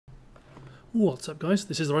What's up, guys?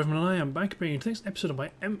 This is the Rifleman and I am back bringing you the next episode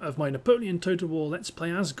of my Napoleon Total War Let's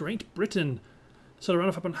Play as Great Britain. So the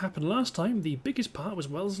round-up happened last time. The biggest part was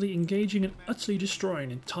Wellesley engaging and utterly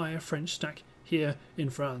destroying an entire French stack here in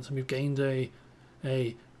France, and we've gained a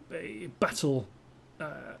battle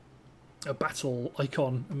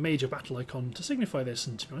icon, a major battle icon to signify this.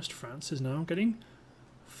 And to be honest, France is now getting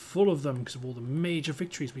full of them because of all the major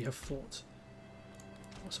victories we have fought.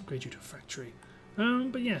 Let's upgrade you to a factory.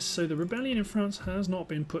 But yes, so the rebellion in France has not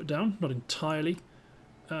been put down, not entirely.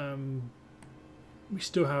 We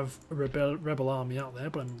still have a rebel army out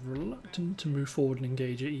there, but I'm reluctant to move forward and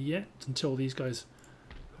engage it yet until these guys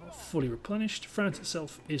are fully replenished. France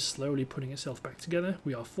itself is slowly putting itself back together.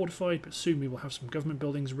 We are fortified, but soon we will have some government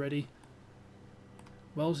buildings ready.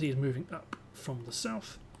 Wellesley is moving up from the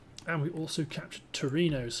south, and we also captured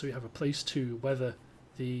Torino, so we have a place to weather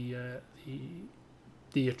the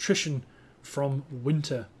attrition from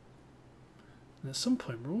winter. And at some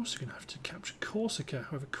point we're also going to have to capture Corsica.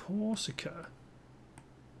 However, Corsica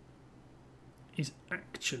is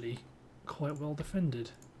actually quite well defended.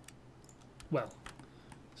 Well,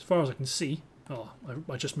 as far as I can see. Oh,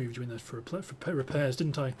 I just moved you in there for repairs,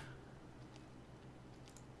 didn't I?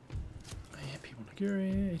 Yeah, people in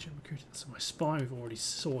Liguria, agent recruited. That's my spy. We've already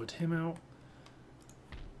sorted him out.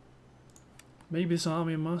 Maybe this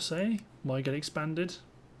army in Marseille might get expanded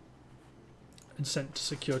and sent to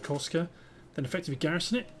secure Corsica, then effectively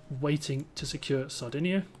garrison it, waiting to secure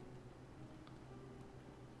Sardinia.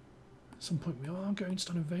 At some point we are going to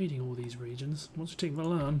start invading all these regions. Once we take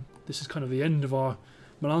Milan, this is kind of the end of our...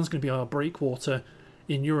 Milan's going to be our breakwater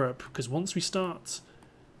in Europe, because once we start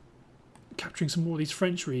capturing some more of these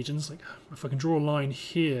French regions, like if I can draw a line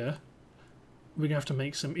here, we're going to have to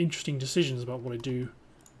make some interesting decisions about what I do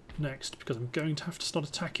next, because I'm going to have to start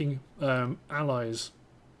attacking allies.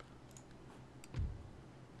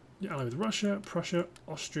 Yeah, allied with Russia, Prussia,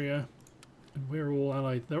 Austria, and we're all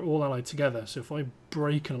allied. They're all allied together. So if I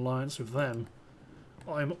break an alliance with them,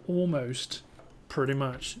 I'm almost pretty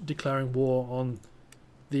much declaring war on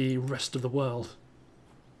the rest of the world,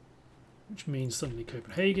 which means suddenly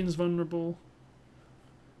Copenhagen's vulnerable.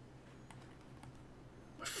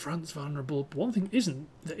 My front's vulnerable. But one thing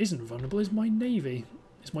that isn't vulnerable is my navy.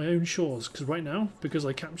 It's my own shores. Because right now, because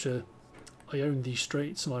I own these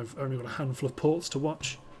straits and I've only got a handful of ports to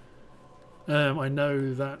watch. I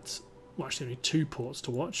know that, well, actually only 2 ports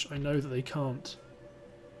to watch. I know that they can't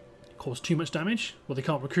cause too much damage, or they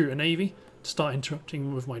can't recruit a navy to start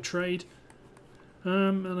interrupting with my trade.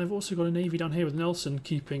 And I've also got a navy down here with Nelson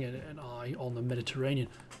keeping an eye on the Mediterranean.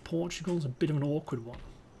 Portugal's a bit of an awkward one,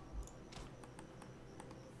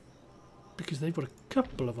 because they've got a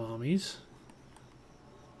couple of armies.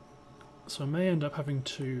 So I may end up having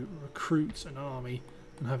to recruit an army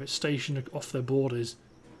and have it stationed off their borders,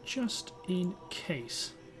 just in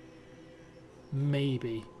case.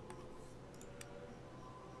 Maybe.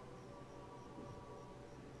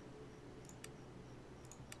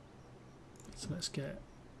 So let's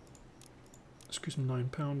screw some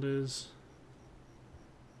 9-pounders.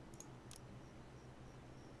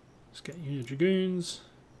 Let's get a unit of dragoons.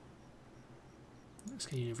 Let's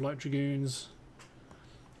get a unit of light dragoons.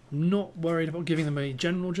 Not worried about giving them a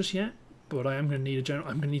general just yet, but I am going to need a general.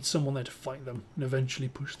 I'm going to need someone there to fight them and eventually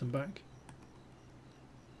push them back.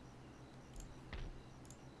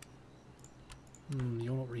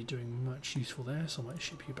 You're not really doing much useful there, so I might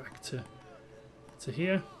ship you back to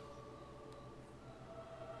here.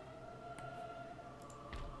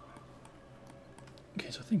 Okay,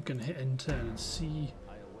 so I think I'm going to hit N10 and see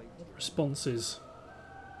what the response is.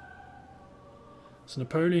 So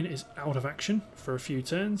Napoleon is out of action for a few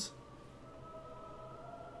turns.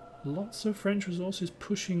 Lots of French resources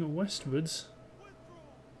pushing westwards.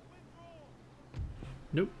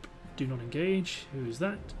 Nope, do not engage. Who is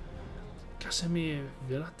that? Casimir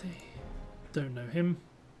Villate. Don't know him.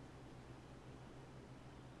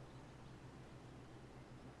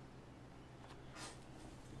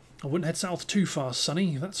 I wouldn't head south too far,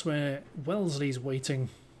 Sonny. That's where Wellesley's waiting.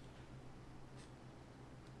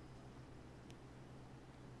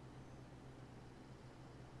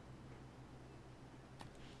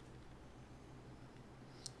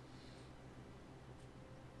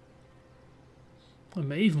 I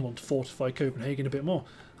may even want to fortify Copenhagen a bit more.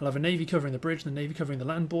 I'll have a navy covering the bridge and a navy covering the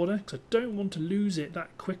land border, because I don't want to lose it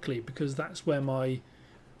that quickly, because that's where my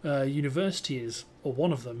university is, or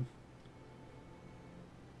one of them.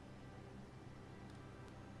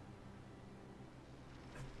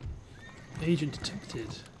 Agent detected.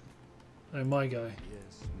 Oh, my guy.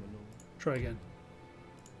 Try again.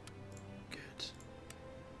 Good.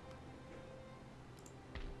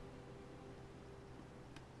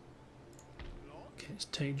 let's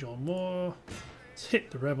take John Moore. Let's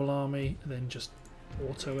hit the rebel army and then just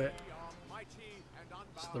auto it.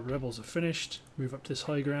 So the rebels are finished. Move up to this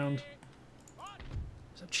high ground.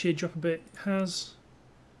 Does that cheer you up a bit? It has.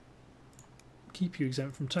 Keep you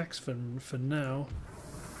exempt from tax for now.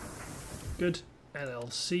 Good.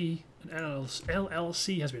 LLC. And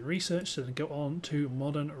LLC has been researched, so then go on to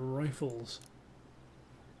modern rifles.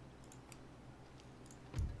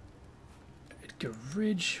 Edgar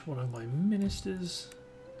Ridge, one of my ministers,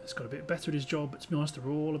 has got a bit better at his job, but to be honest,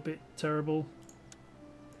 they're all a bit terrible.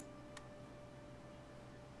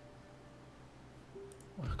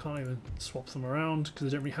 I can't even swap them around because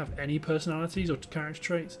they don't really have any personalities or character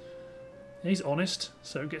traits. And he's honest,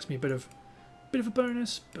 so it gets me a bit of a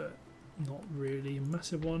bonus, but not really a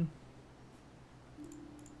massive one.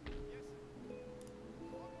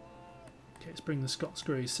 Okay, let's bring the Scots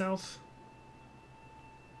Greys south.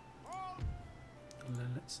 And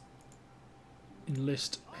then let's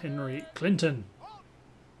enlist Henry Clinton.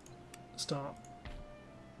 Start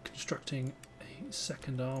constructing a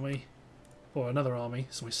second army. Or another army.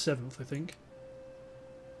 It's my 7th, I think.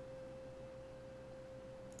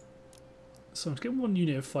 So I'm getting one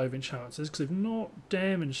unit of 5-inch howitzers because they've not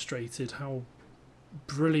demonstrated how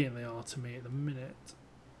brilliant they are to me at the minute.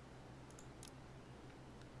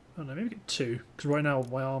 Oh no, maybe get 2, because right now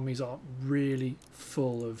my armies are really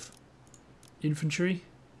full of infantry.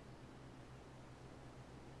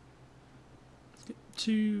 Let's get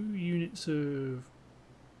 2 units of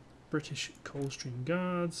British Coldstream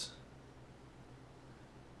Guards.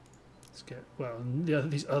 Let's get, well,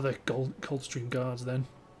 these other Coldstream Guards then.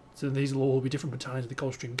 So these will all be different battalions of the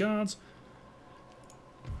Coldstream Guards.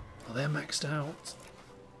 Well, they're maxed out.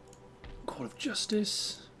 Court of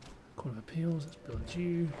Justice, Court of Appeals, let's build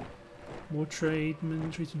you. More trade,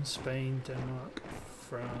 military from Spain, Denmark,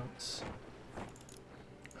 France.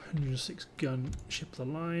 106 gun ship of the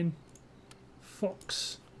line.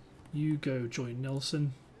 Fox, you go join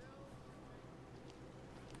Nelson.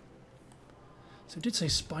 So it did say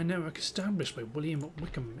spy network established by William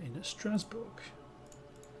Wickham in Strasbourg.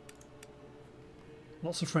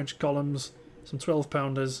 Lots of French columns, some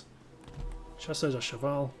 12-pounders, chasseurs à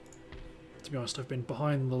cheval. To be honest, I've been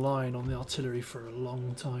behind the line on the artillery for a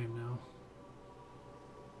long time now.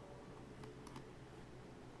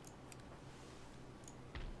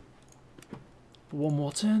 But one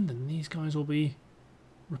more turn, then these guys will be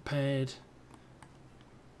repaired.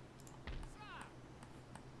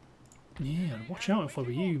 Yeah, watch out if I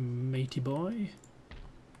were you, matey boy.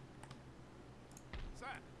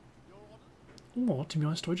 Or, to be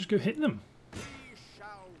honest, do I just go hit them?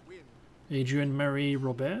 Adrian Marie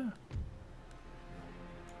Robert.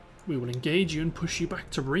 We will engage you and push you back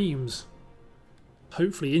to Reims.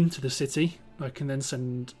 Hopefully into the city. I can then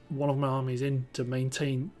send one of my armies in to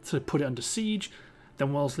put it under siege.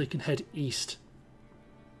 Then Wellesley can head east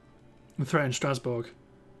and threaten Strasbourg.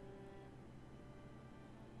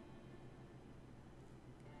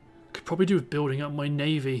 Could probably do with building up my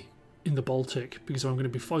navy in the Baltic, because I'm going to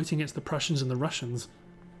be fighting against the Prussians and the Russians.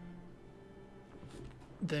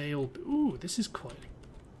 They'll be, ooh, this is quite...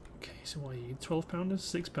 Okay, so what are you, 12-pounders?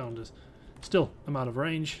 6-pounders. Still, I'm out of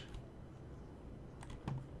range.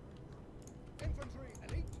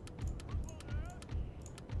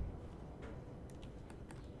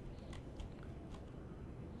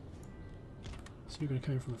 So you're going to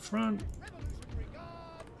come in from the front.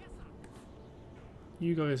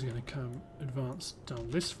 You guys are going to come advance down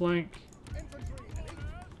this flank.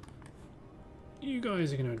 You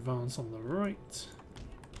guys are going to advance on the right.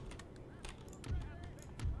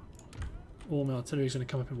 All my artillery is going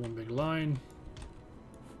to come up in one big line.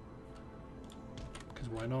 Because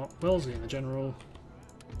why not? Wellesley in the general.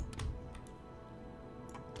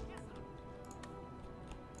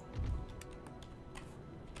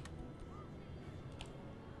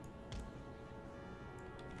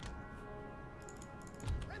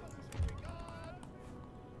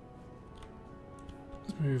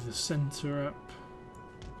 Move the centre up.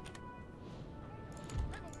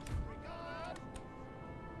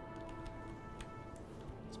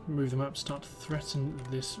 Let's move them up, start to threaten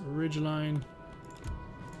this ridge line.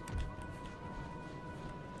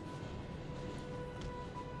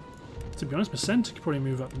 To be honest, my centre could probably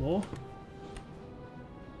move up more.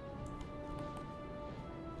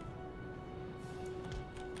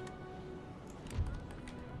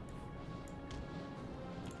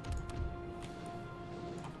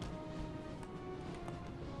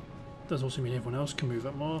 Does also mean everyone else can move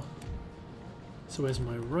up more. So where's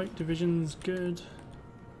my right divisions? Good.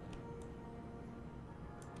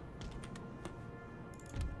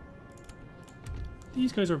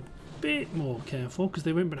 These guys are bit more careful because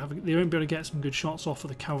they won't be able to get some good shots off of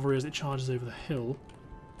the cavalry as it charges over the hill.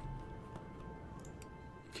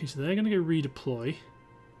 Okay, so they're going to go redeploy.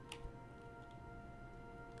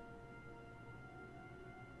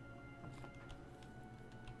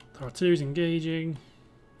 The artillery's engaging.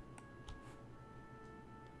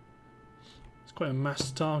 It's quite a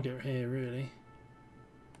mass target here, really.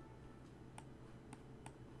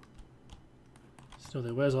 Still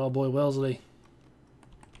there. Where's our boy Wellesley?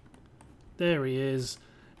 There he is.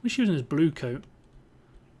 Wish he was in his blue coat.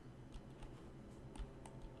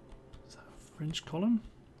 Is that a French column?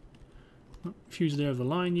 Oh, Fusilier of the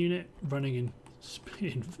line unit running in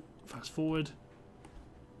speed fast forward.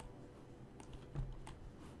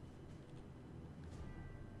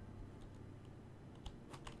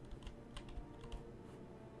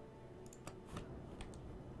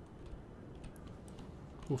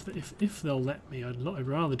 If they'll let me, I'd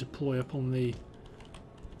rather deploy up on the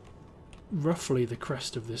roughly the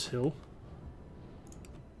crest of this hill.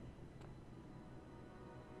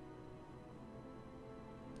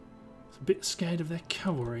 It's a bit scared of their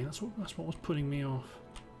cavalry. That's what was putting me off.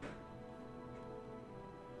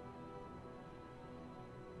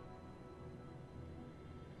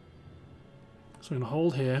 So I'm going to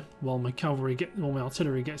hold here while my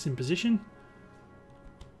artillery gets in position.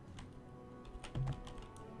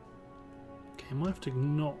 I might have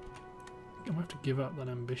to give up that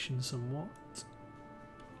ambition somewhat.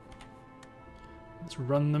 Let's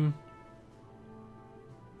run them.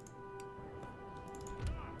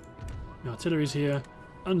 The artillery's here.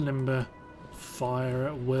 Unlimber. Fire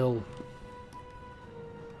at will.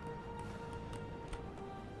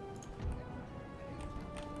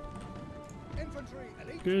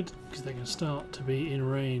 Good, because they can start to be in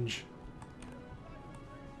range.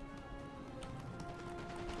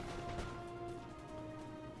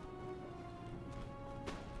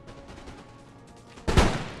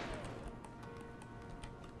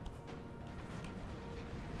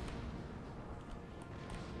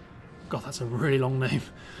 God, that's a really long name.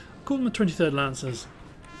 Call them the 23rd Lancers.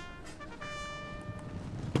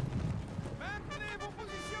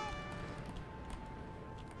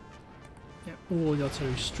 Yep, all the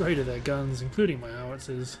artillery straight at their guns, including my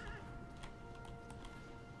howitzers.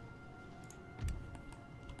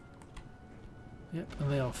 Yep,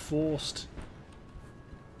 and they are forced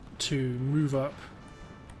to move up.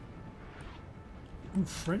 Ooh,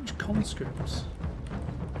 French conscripts.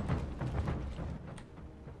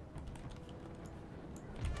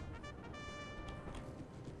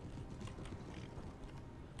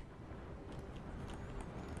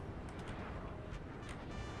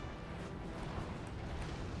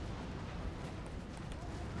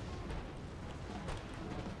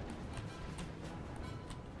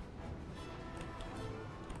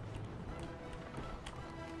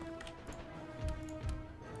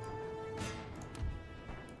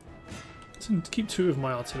 To keep two of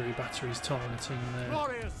my artillery batteries targeting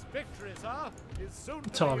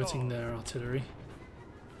their artillery.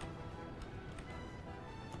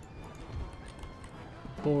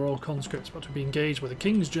 Poor old conscripts about to be engaged with the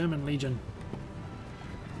King's German Legion.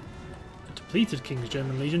 A depleted King's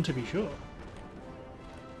German Legion, to be sure.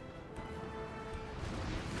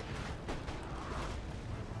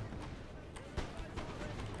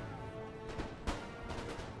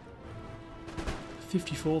 The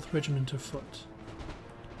 54th Regiment of Foot.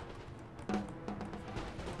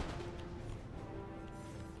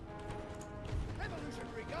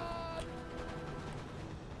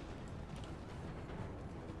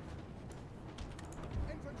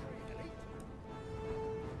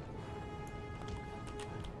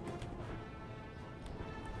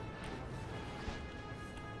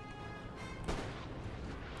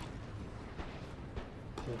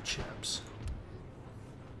 Poor chaps.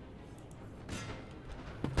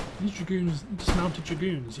 These dragoons, dismounted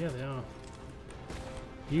dragoons, yeah they are.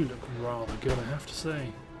 You look rather good, I have to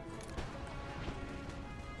say.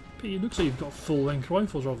 But it looks like you've got full-length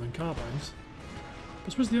rifles rather than carbines. But I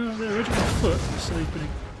suppose they're regiment of foot, so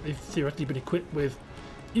they've theoretically been equipped with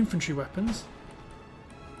infantry weapons.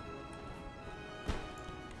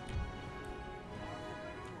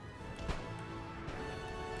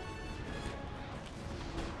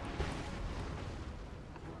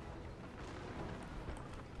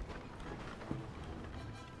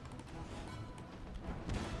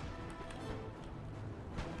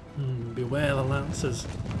 Beware the lancers.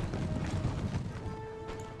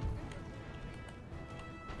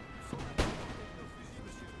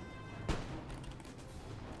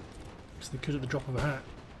 Because they could at the drop of a hat.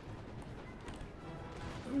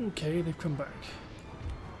 Okay, they've come back.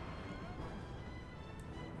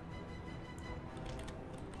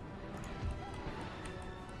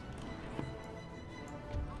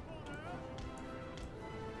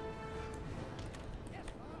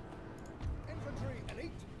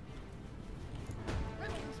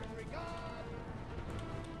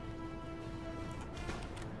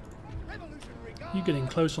 You getting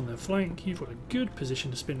close on their flank. You've got a good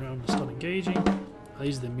position to spin around and start engaging.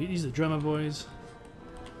 These are the drummer boys.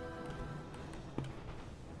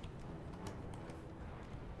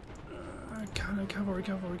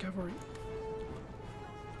 Cavalry.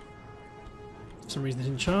 For some reason they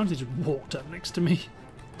didn't charge, they just walked up next to me.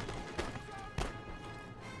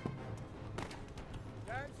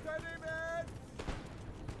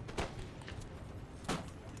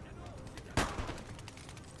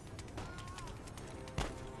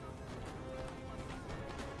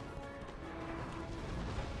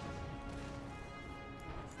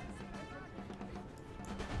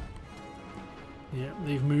 Yeah,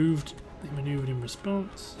 they've moved. They manoeuvred in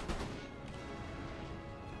response.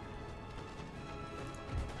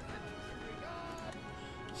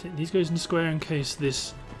 So these guys in the square in case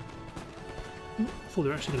this... I thought they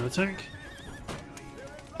were actually going to attack.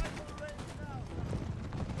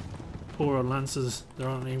 Poor old lancers, there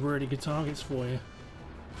aren't any really good targets for you.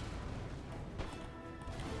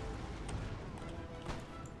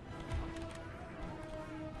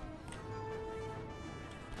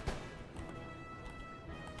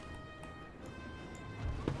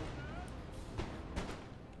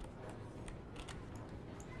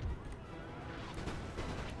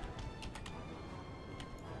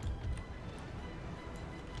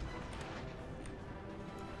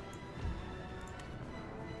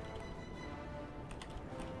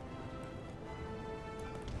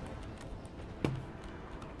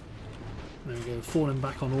 There we go, falling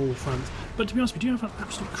back on all fronts. But to be honest, we do have an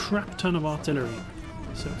absolute crap ton of artillery,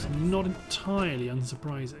 so it's not entirely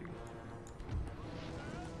unsurprising.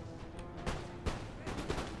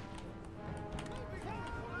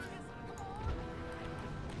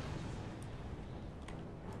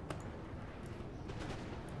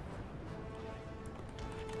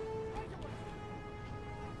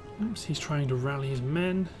 Oops, he's trying to rally his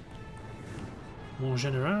men. Mon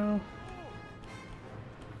général.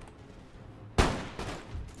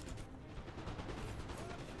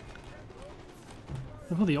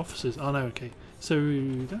 Oh, the officers. Oh no, okay. So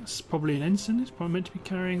that's probably an ensign. It's probably meant to be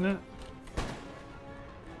carrying that.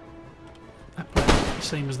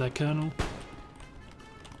 Same as their colonel.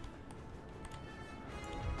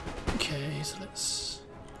 Okay, so let's...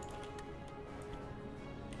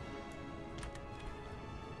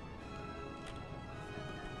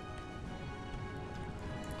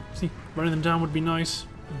 See, running them down would be nice,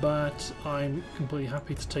 but I'm completely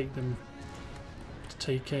happy to take them... to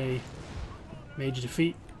take a... major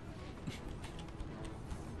defeat.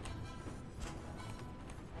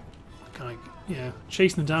 Yeah,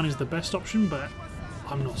 chasing them down is the best option, but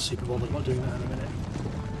I'm not super bothered about doing that in a minute.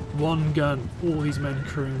 One gun. All these men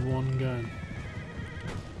crewing one gun.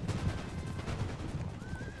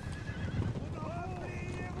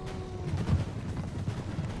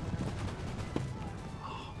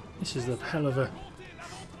 Oh, this is a hell of a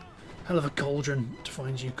cauldron to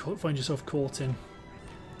find yourself caught in.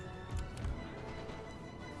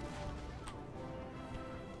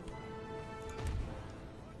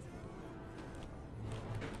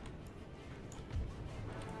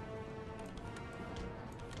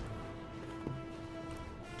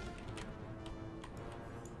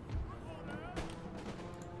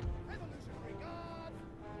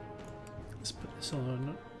 Let's put this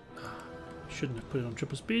on. Shouldn't have put it on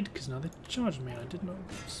triple speed because now they charged me and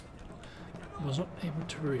I was not able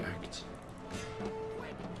to react.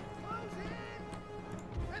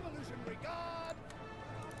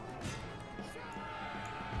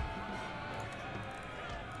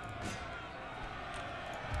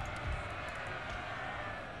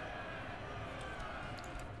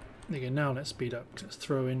 There you go, now let's speed up. Let's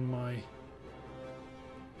throw in my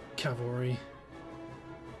cavalry.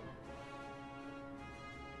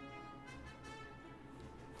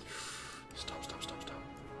 Stop.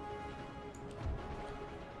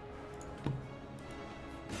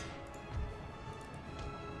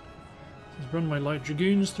 Let's run my light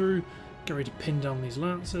dragoons through, get ready to pin down these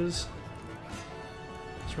lancers.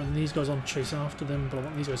 Let's run these guys on, chase after them, but I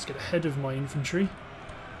want these guys to get ahead of my infantry.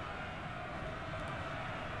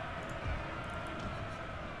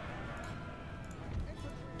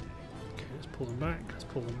 Pull them back, let's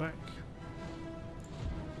pull them back.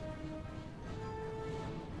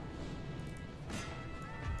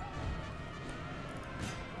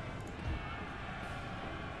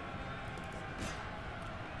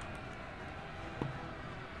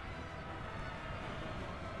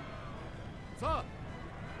 Sir,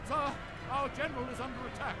 our general is under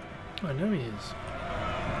attack. I know he is.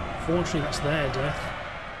 Fortunately, that's their death.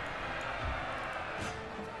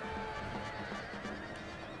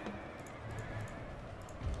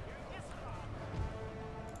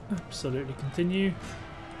 Absolutely continue.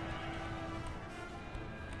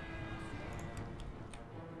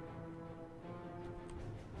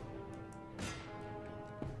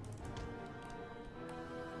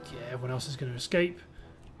 Yeah, everyone else is going to escape,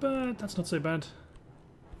 but that's not so bad.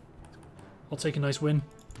 I'll take a nice win.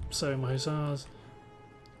 So my hussars.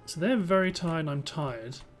 So they're very tired and I'm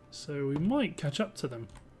tired, so we might catch up to them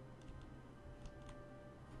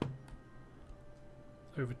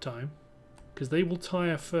over time, because they will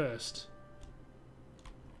tire first.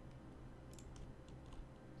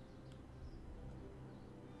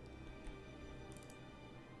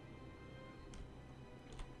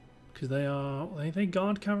 Because are they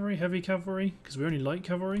guard cavalry, heavy cavalry? Because we're only light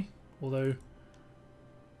cavalry, although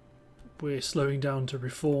we're slowing down to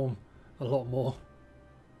reform a lot more.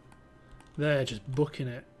 They're just booking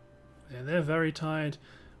it. Yeah, they're very tired.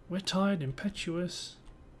 We're tired, impetuous.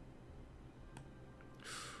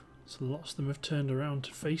 So lots of them have turned around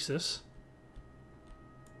to face us.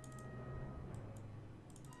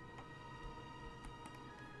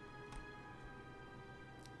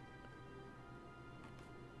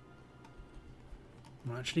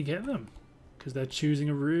 We'll actually get them, because they're choosing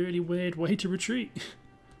a really weird way to retreat.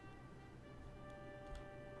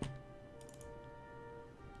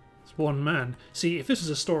 It's one man. See, if this was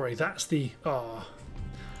a story, that's the... Ah. Oh.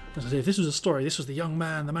 If this was a story, this was the young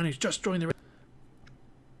man, the man who's just joined the...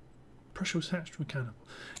 Prussia was hatched from a cannibal.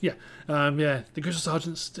 Yeah, yeah. The Crystal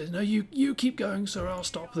Sergeant says, no, you keep going, sir, I'll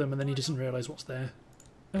stop them. And then he doesn't realise what's there.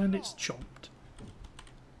 And it's chomped.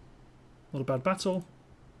 Not a bad battle.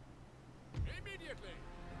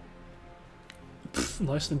 Pff,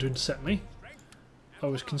 nice of them to intercept me. I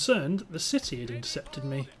was concerned the city had intercepted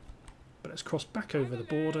me. But let's cross back over the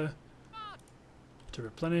border to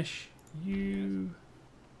replenish. You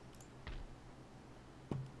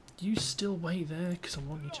still wait there, because I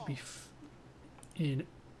want you to be in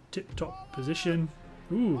tip-top position.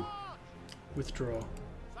 Ooh, withdraw.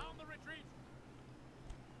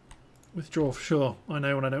 Withdraw for sure. I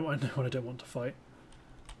know when I know when I don't want to fight.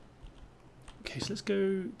 Okay, so let's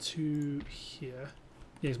go to here.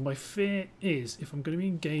 Yes, my fear is if I'm going to be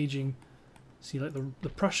engaging. See, like the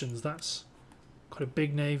Prussians, that's quite a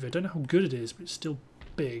big navy. I don't know how good it is, but it's still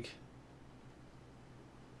big.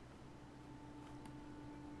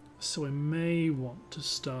 So I may want to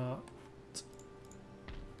start...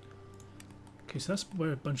 Okay, so that's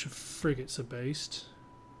where a bunch of frigates are based.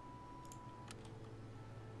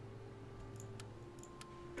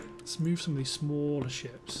 Let's move some of these smaller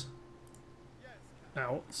ships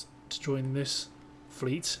out to join this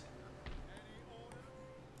fleet.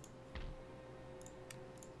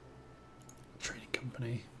 Trading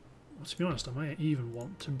company. Well, to be honest, I might even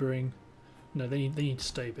want to bring... No, they need to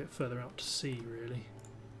stay a bit further out to sea, really.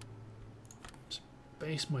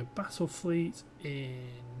 Base my battle fleet in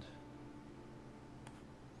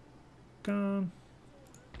Garn,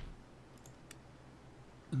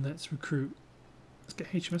 and let's recruit. Let's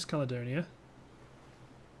get HMS Caledonia.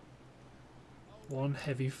 One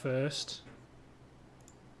heavy first,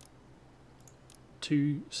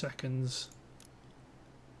 2 seconds,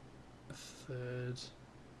 a third.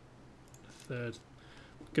 Good,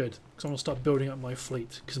 because I want to start building up my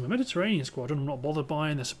fleet. Because I'm a Mediterranean squadron, I'm not bothered by,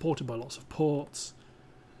 and they're supported by lots of ports.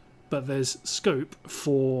 But there's scope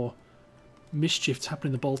for mischief to happen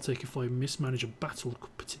in the Baltic if I mismanage a battle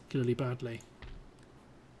particularly badly.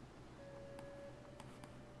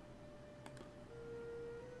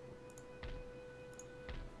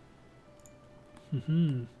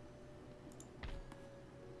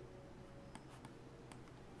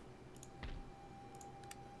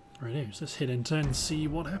 Right, so let's hit enter and see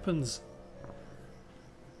what happens.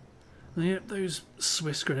 And yep, those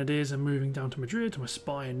Swiss grenadiers are moving down to Madrid. My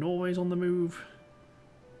spy in Norway's on the move.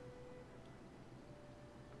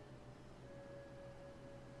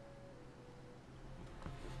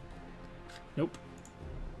 Nope.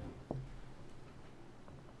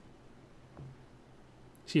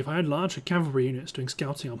 See, if I had larger cavalry units doing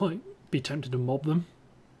scouting, I might be tempted to mob them.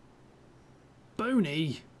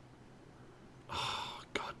 Boney! Oh,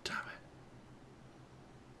 god damn it.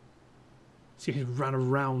 See, he ran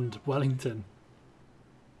around Wellington.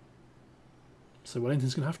 So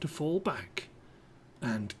Wellington's going to have to fall back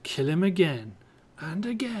and kill him again and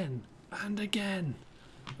again and again.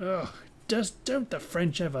 Ugh, don't the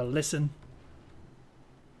French ever listen?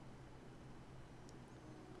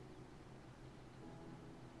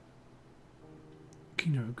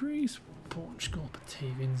 Kingdom of Greece, Portugal,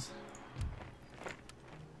 Batavians.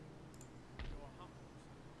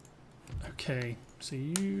 Okay, so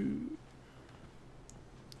you...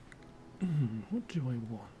 what do I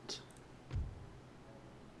want?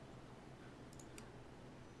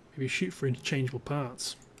 Maybe shoot for interchangeable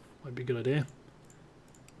parts. Might be a good idea.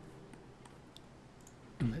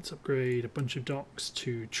 And let's upgrade a bunch of docks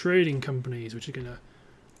to trading companies, which are going to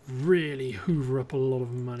really hoover up a lot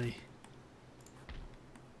of money.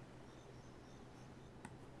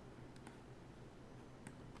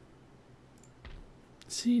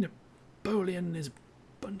 See, Napoleon and his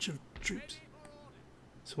bunch of troops.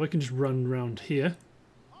 So I can just run around here.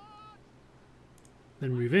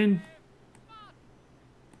 Then move in.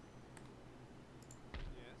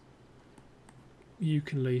 You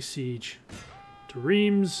can lay siege to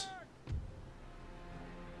Reims.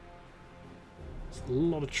 It's a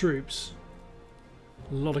lot of troops.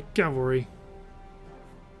 A lot of cavalry.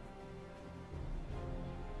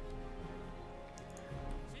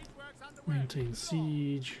 Maintain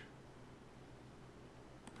siege.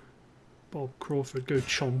 Bob Crawford, go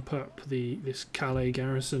chomp up this Calais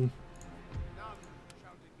garrison.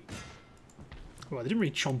 Well, they didn't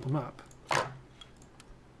really chomp them up. I'm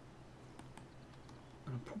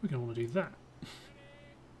probably going to want to do that.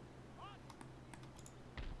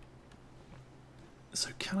 So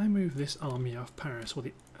can I move this army out of Paris? Well,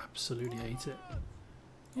 they absolutely hate it.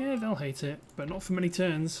 Yeah, they'll hate it, but not for many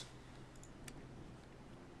turns.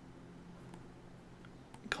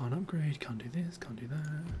 Can't upgrade, can't do this, can't do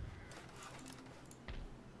that.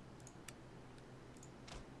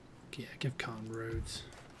 Yeah, give Khan roads.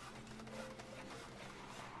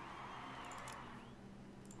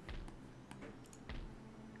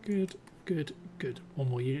 Good, good, good. One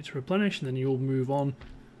more unit to replenish, and then you'll move on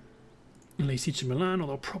and lay siege to Milan, or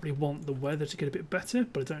they'll probably want the weather to get a bit better,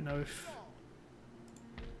 but I don't know if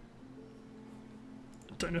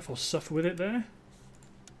I'll suffer with it there.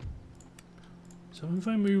 So if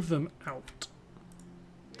I move them out,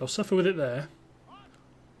 they'll suffer with it there.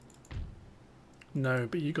 No,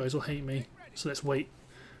 but you guys will hate me. So let's wait.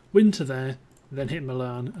 Winter there, then hit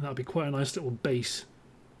Milan, and that'll be quite a nice little base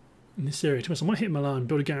in this area. So I might hit Milan,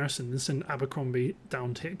 build a garrison, and send Abercrombie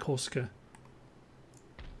down to hit Corsica.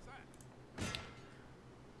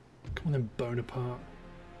 Come on then, Bonaparte.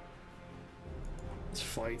 Let's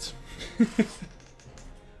fight.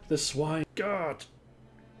 The swine. God.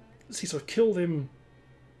 See, so I've killed him.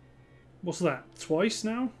 What's that? Twice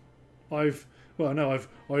now? I've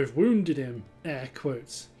wounded him. Air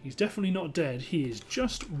quotes. He's definitely not dead. He is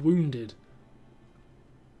just wounded.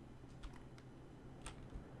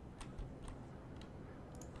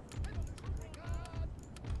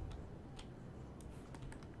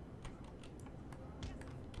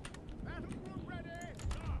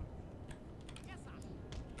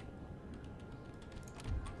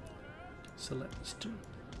 So let's do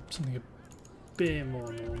something a bit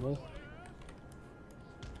more normal.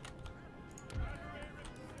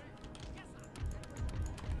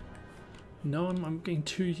 No, I'm getting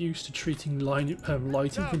too used to treating light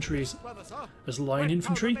infantry as line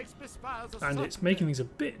infantry, and it's making things a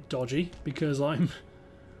bit dodgy because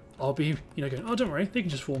I'll be, you know, going, oh, don't worry, they can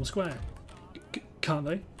just form square, can't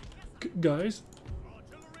they, guys?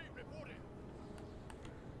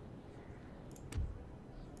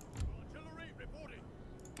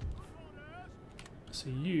 So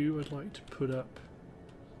you would like to put up.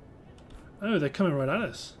 Oh, they're coming right at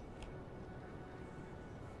us.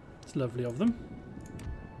 It's lovely of them.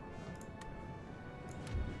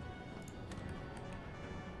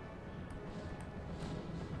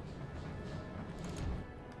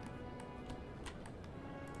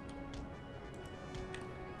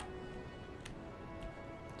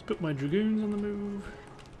 Let's put my dragoons on the move.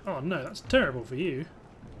 Oh no, that's terrible for you.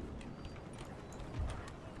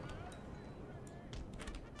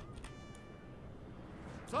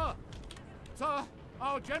 Sir! Sir!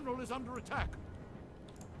 Our general is under attack!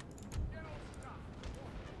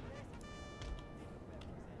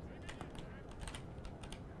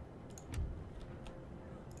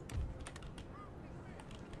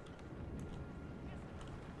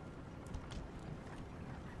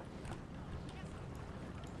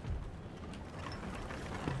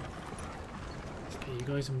 Okay, you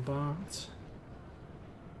guys embarked.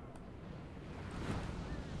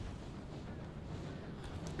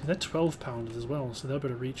 They're 12 pounders as well, so they'll be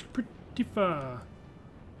able to reach pretty far.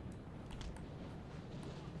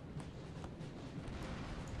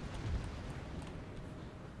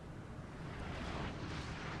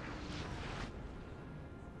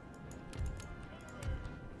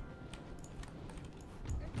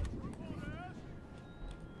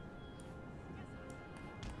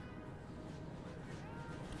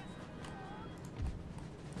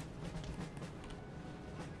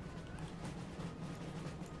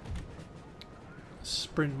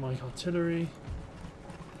 Sprint my artillery.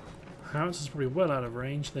 Howitzers probably well out of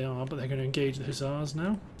range, they are, but they're going to engage the hussars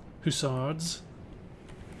now. hussards.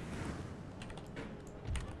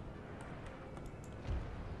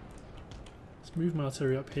 Let's move my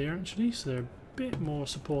artillery up here actually, so they're a bit more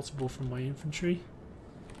supportable from my infantry.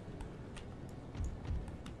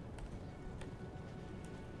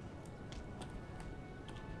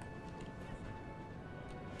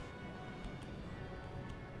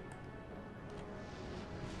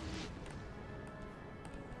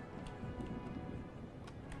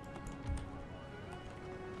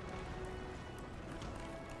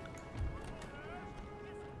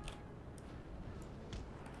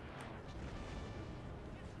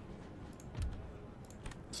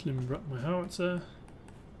 Limber up my howitzer.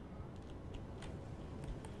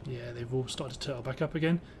 Yeah, they've all started to turtle back up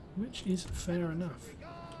again, which is fair enough.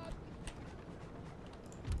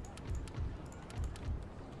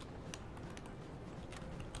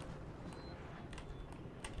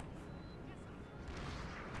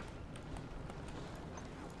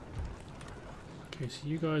 Okay, so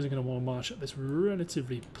you guys are going to want to march up this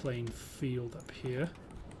relatively plain field up here.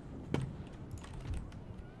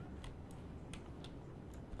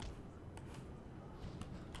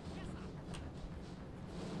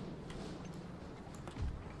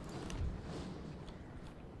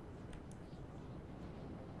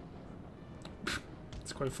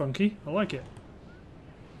 Quite funky. I like it.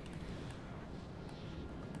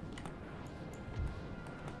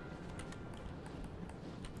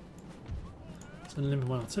 So limber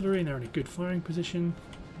my artillery, and they're in a good firing position.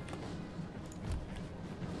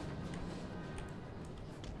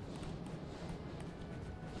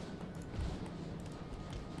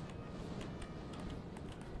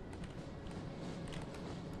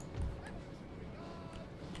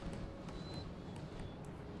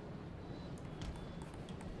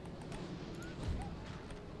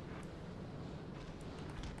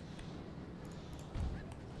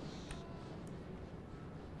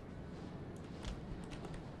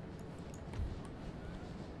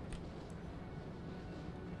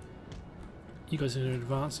 You guys are going to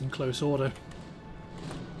advance in close order.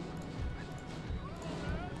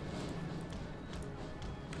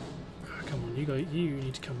 Oh, come on, you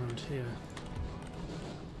need to come around here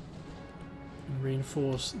and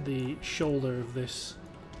reinforce the shoulder of this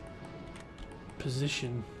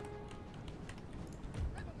position.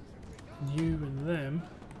 You and them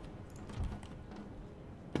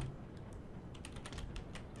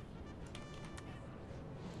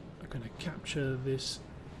are going to capture this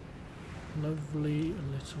lovely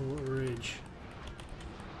little ridge.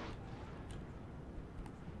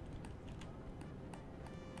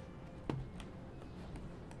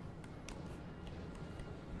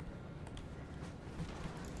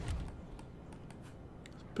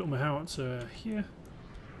 Put my howitzer here.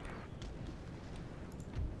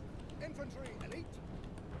 Infantry elite.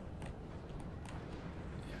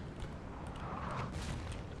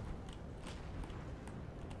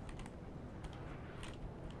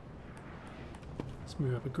 Let's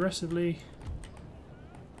move up aggressively.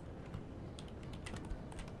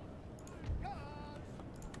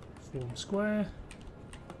 Form square.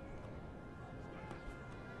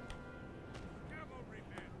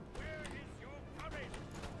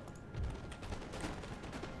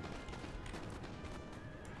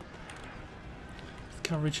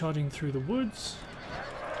 Cavalry charging through the woods.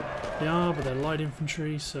 They are, but they're light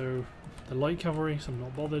infantry, so they're light cavalry, so I'm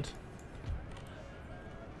not bothered.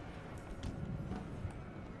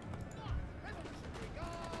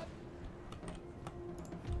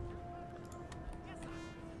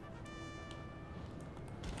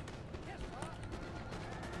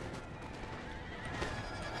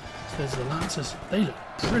 So there's the Lancers. They look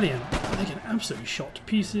brilliant. They get absolutely shot to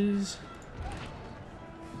pieces.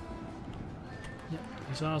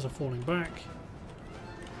 These ours are falling back.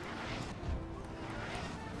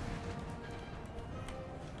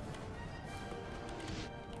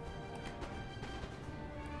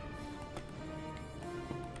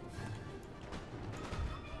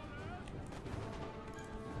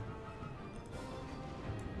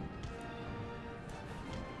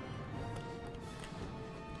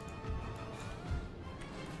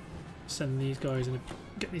 Send these guys in,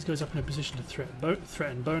 get these guys up in a position to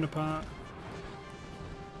threaten Bonaparte.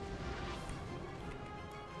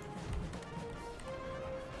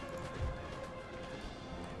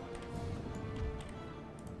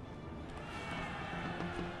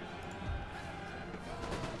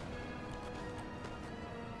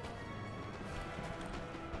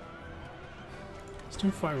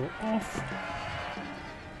 Stone fire off.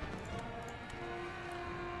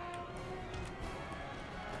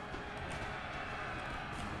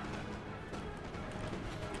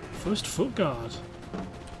 First foot guard.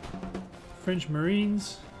 French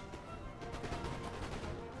Marines.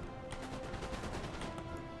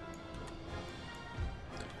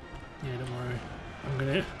 Yeah, don't worry. I'm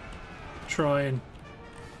gonna try and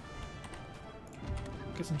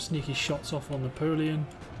get some sneaky shots off on Napoleon.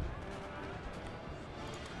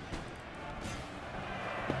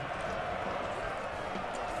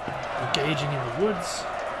 Engaging in the woods.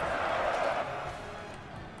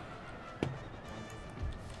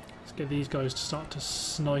 Let's get these guys to start to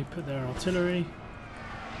snipe at their artillery.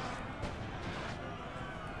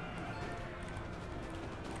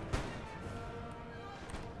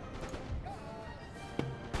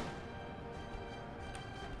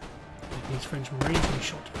 These French Marines being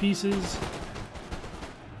shot to pieces.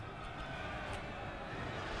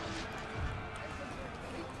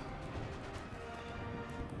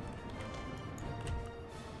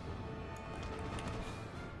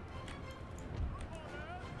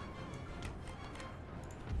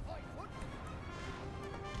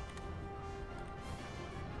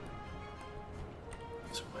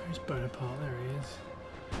 So where's Bonaparte? There he is.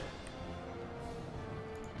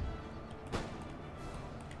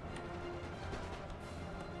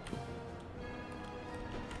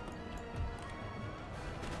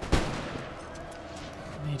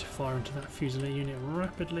 Need to fire into that Fusilier unit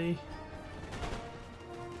rapidly.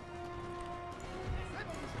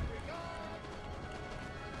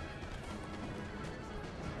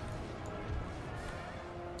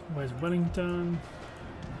 Where's Wellington?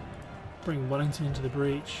 Bring Wellington into the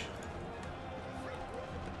breach.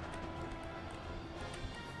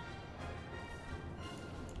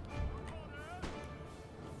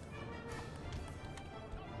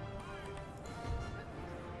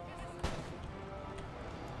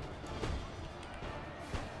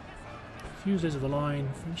 Fusiliers of the line,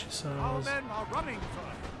 French Our hussars. men are running, sir.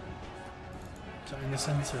 Is that in the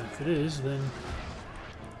centre? If it is, then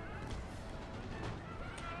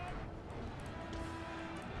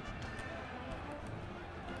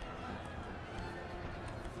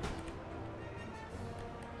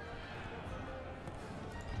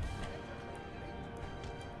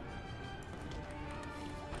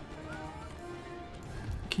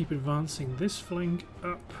keep advancing this flank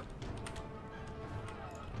up.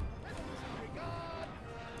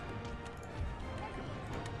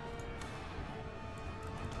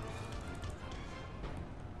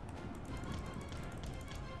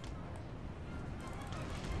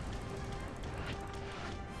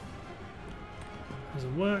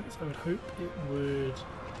 Hasn't worked. I would hope it would.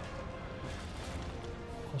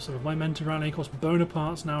 Also, with my men to rally, of course,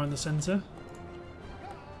 Bonaparte's now in the centre.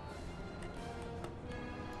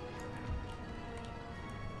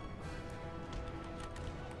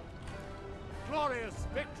 Glorious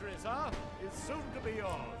victory, sir, is soon to be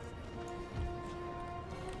yours.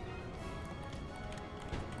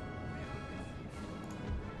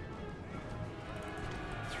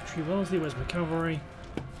 Tree Wellesley, where's my cavalry?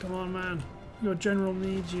 Come on, man. Your general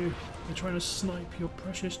needs you. They're trying to snipe your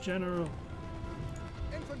precious general.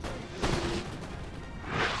 Infantry.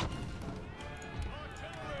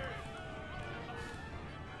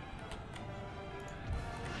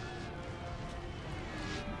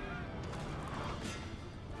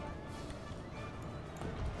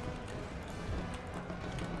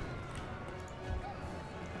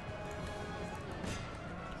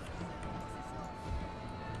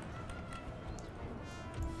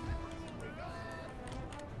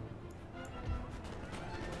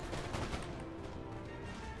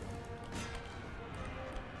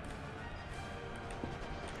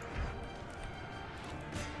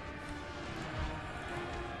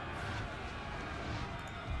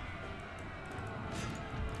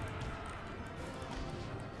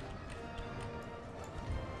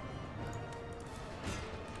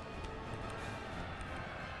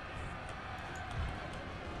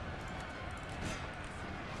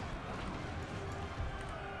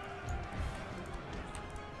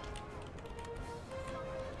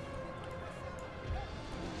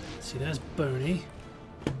 See, there's Boney.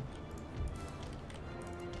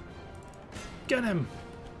 Get him!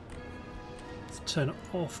 Let's turn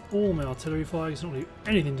off all my artillery fire. It's not going to do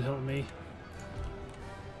anything to help me.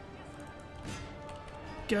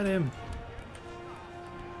 Get him!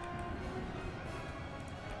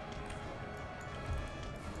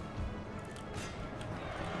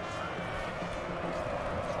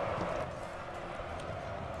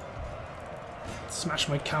 Smash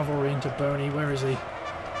my cavalry into Boney. Where is he?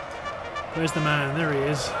 Where's the man? There he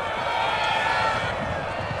is.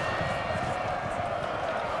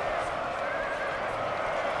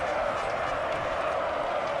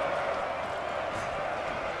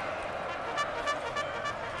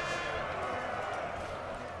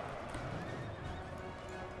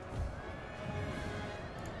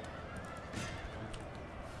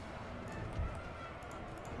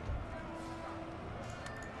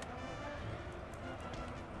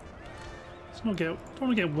 Don't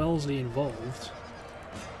want to get Wellesley involved.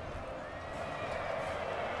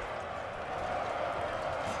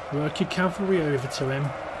 Work your cavalry over to him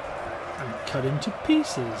and cut him to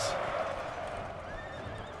pieces.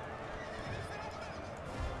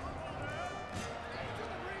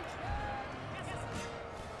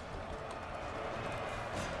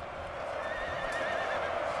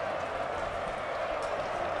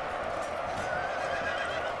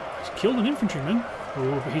 He's killed an infantryman.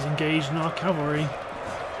 Oh, but he's engaged in our cavalry.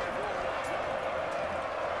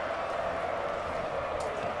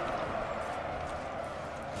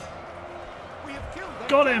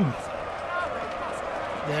 Got him!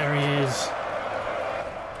 There he is.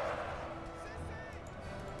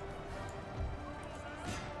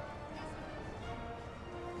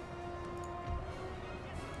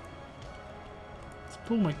 Let's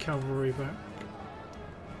pull my cavalry back.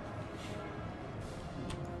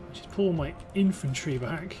 Just pull my infantry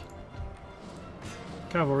back.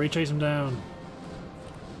 Cavalry, chase him down.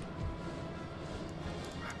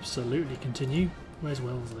 Absolutely continue. Where's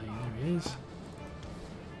Wellesley? There he is.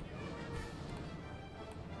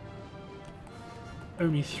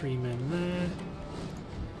 Only 3 men there.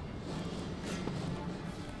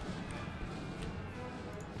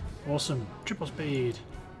 Awesome. Triple speed.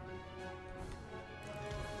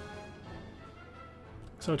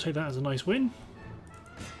 So I'll take that as a nice win.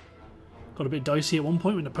 Got a bit dicey at one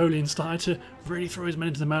point when Napoleon started to really throw his men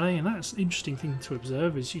into the melee, and that's an interesting thing to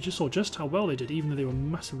observe, is you just saw just how well they did, even though they were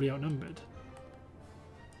massively outnumbered.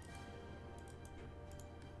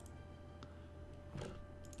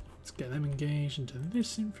 Let's get them engaged into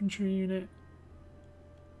this infantry unit.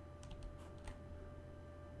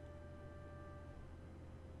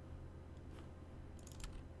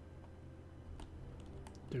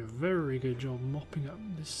 Did a very good job mopping up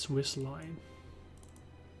this Swiss line.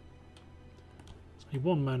 There's only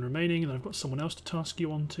 1 man remaining, and I've got someone else to task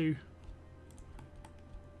you on to.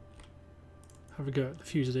 Have a go at the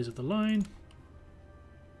fusiliers of the line.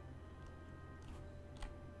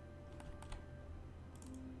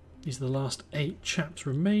 These are the last 8 chaps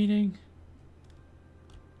remaining.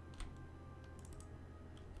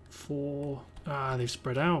 4. Ah, they've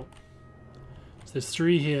spread out. So there's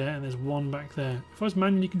 3 here and there's 1 back there. If I was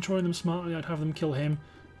manually controlling them smartly, I'd have them kill him.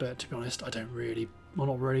 But to be honest, I'm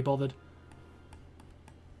not really bothered.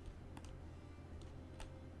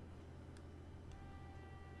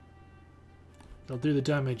 They'll do the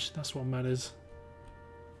damage, that's what matters.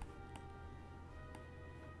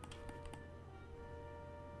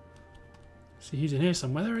 See, he's in here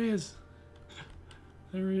somewhere. There he is.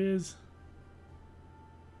 There he is.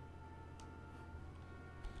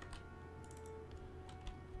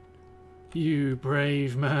 You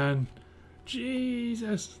brave man.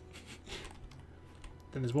 Jesus.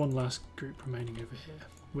 Then there's 1 last group remaining over here,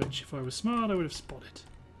 which if I was smart I would have spotted.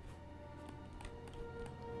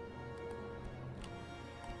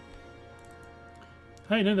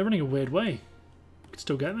 Hey, no, they're running a weird way. Could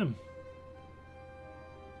still get them.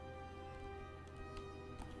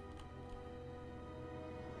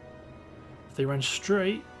 If they ran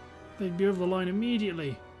straight, they'd be over the line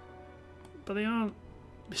immediately. But they aren't.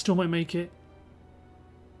 They still might make it.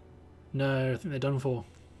 No, I think they're done for.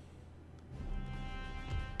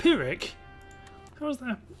 Pyrrhic? How was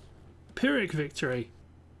that? Pyrrhic victory?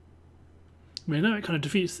 I mean, I know it kind of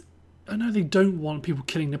defeats... I know they don't want people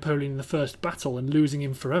killing Napoleon in the first battle and losing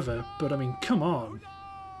him forever, but I mean, come on.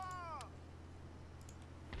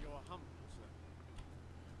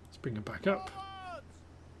 Let's bring him back up.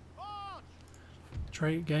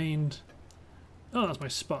 Trait gained. Oh, that's my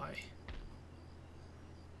spy.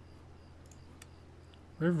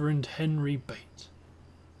 Reverend Henry Bate.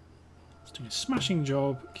 He's doing a smashing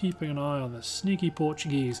job, keeping an eye on the sneaky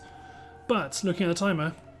Portuguese. But, looking at the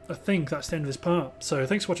timer, I think that's the end of this part. So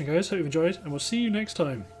thanks for watching, guys. Hope you've enjoyed, and we'll see you next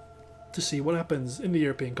time to see what happens in the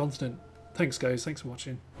European continent. Thanks, guys. Thanks for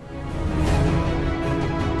watching.